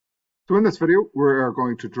So in this video, we are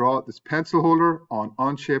going to draw this pencil holder on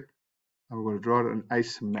onshape, and we're going to draw it in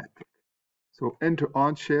isometric. So into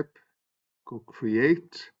onshape, go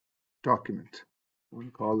create document. I'm going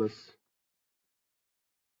to call this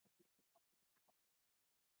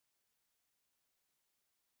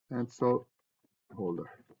pencil holder.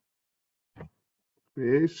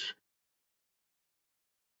 Create.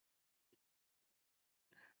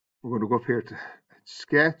 We're going to go up here to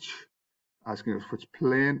sketch, asking us which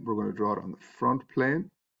plane. We're going to draw it on the front plane,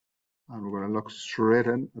 and we're going to look straight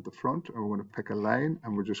in at the front, and we're going to pick a line,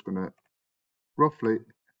 and we're just going to roughly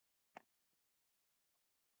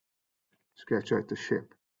sketch out the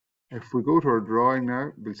shape. If we go to our drawing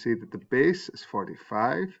now, we'll see that the base is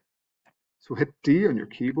 45. So hit D on your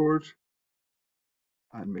keyboard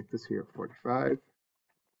and make this here 45.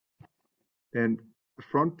 Then the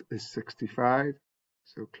front is 65.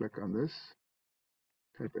 So click on this,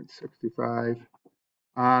 type in 65,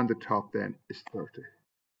 and the top then is 30.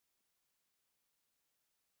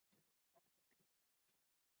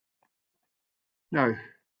 Now,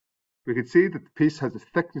 we can see that the piece has a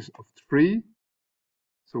thickness of 3.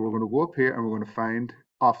 So we're going to go up here and we're going to find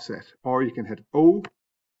offset, or you can hit O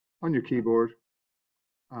on your keyboard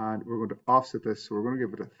and we're going to offset this. So we're going to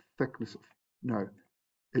give it a thickness of, now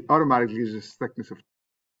it automatically gives us a thickness of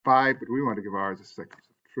 5, but we want to give ours a thickness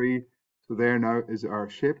of 3. So there now is our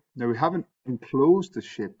shape. Now we haven't enclosed the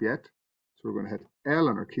shape yet. So we're going to hit L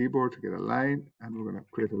on our keyboard to get a line, and we're going to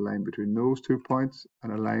create a line between those 2 points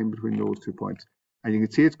and a line between those 2 points. And you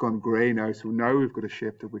can see it's gone gray now. So now we've got a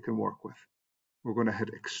shape that we can work with. We're going to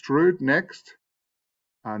hit extrude next,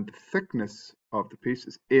 and the thickness of the piece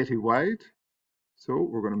is 80 wide. So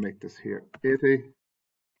we're going to make this here 80,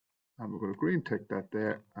 and we're going to green tick that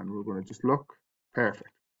there, and we're going to just look perfect.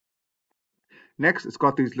 Next, it's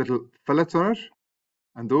got these little fillets on it,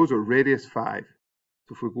 and those are radius 5.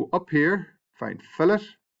 So if we go up here, find fillet,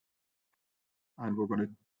 and we're going to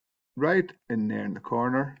right in there in the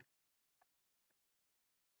corner,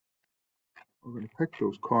 we're going to pick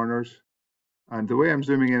those corners. And the way I'm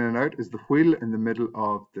zooming in and out is the wheel in the middle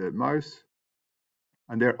of the mouse.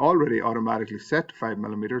 And they're already automatically set to 5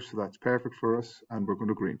 millimeters, so that's perfect for us. And we're going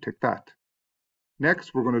to green tick that.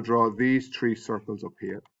 Next, we're going to draw these 3 circles up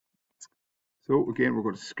here. So again, we're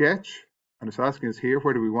going to sketch. And it's asking us here,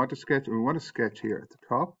 where do we want to sketch? And we want to sketch here at the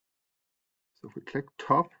top. So if we click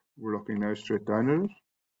top, we're looking now straight down at it.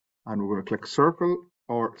 And we're going to click circle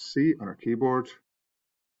or C on our keyboard.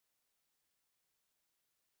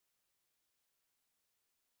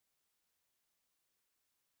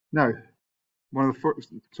 Now, one of the first,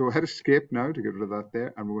 so I hit escape now to get rid of that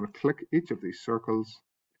there, and we're going to click each of these circles,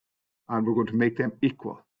 and we're going to make them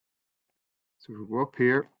equal. So if we go up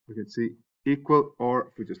here, we can see equal, or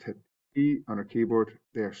if we just hit E on our keyboard,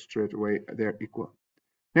 they're straight away, they're equal.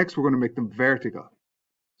 Next, we're going to make them vertical.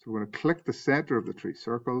 So we're going to click the center of the 3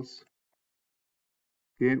 circles.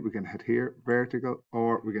 Again, we can hit here, vertical,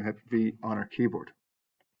 or we can hit V on our keyboard.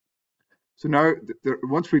 So now,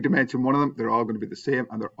 once we dimension one of them, they're all going to be the same,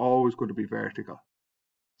 and they're always going to be vertical.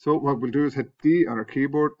 So what we'll do is hit D on our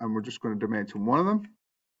keyboard, and we're just going to dimension one of them.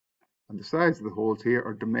 And the size of the holes here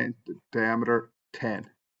are diameter 10.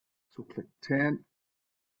 So click 10.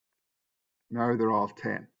 Now they're all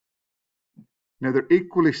 10. Now they're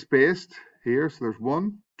equally spaced here. So there's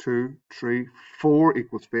 1, 2, 3, 4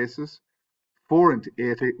 equal spaces. 4 into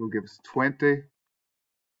 80 will give us 20.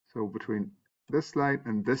 So between this line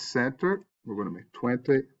and this center, we're going to make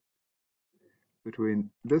 20. Between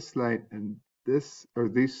this line and this, or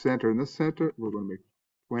this center and this center, we're going to make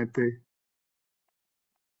 20.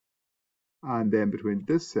 And then between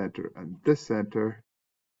this center and this center,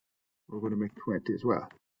 we're going to make 20 as well.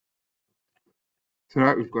 So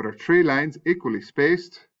now we've got our 3 lines equally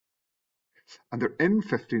spaced, and they're in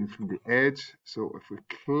 15 from the edge. So if we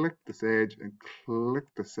click this edge and click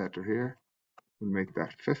the center here, we'll make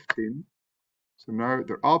that 15. So now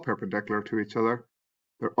they're all perpendicular to each other.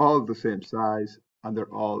 They're all the same size, and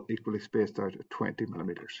they're all equally spaced out at 20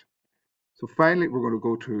 millimeters. So finally, we're going to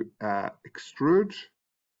go to extrude.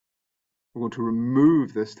 We're going to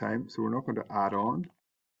remove this time, so we're not going to add on.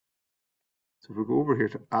 So if we go over here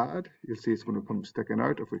to add, you'll see it's going to come sticking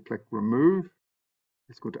out. If we click remove,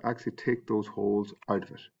 it's going to actually take those holes out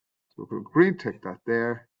of it. So we're going to green tick that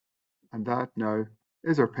there, and that now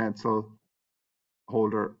is our pencil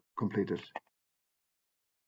holder completed.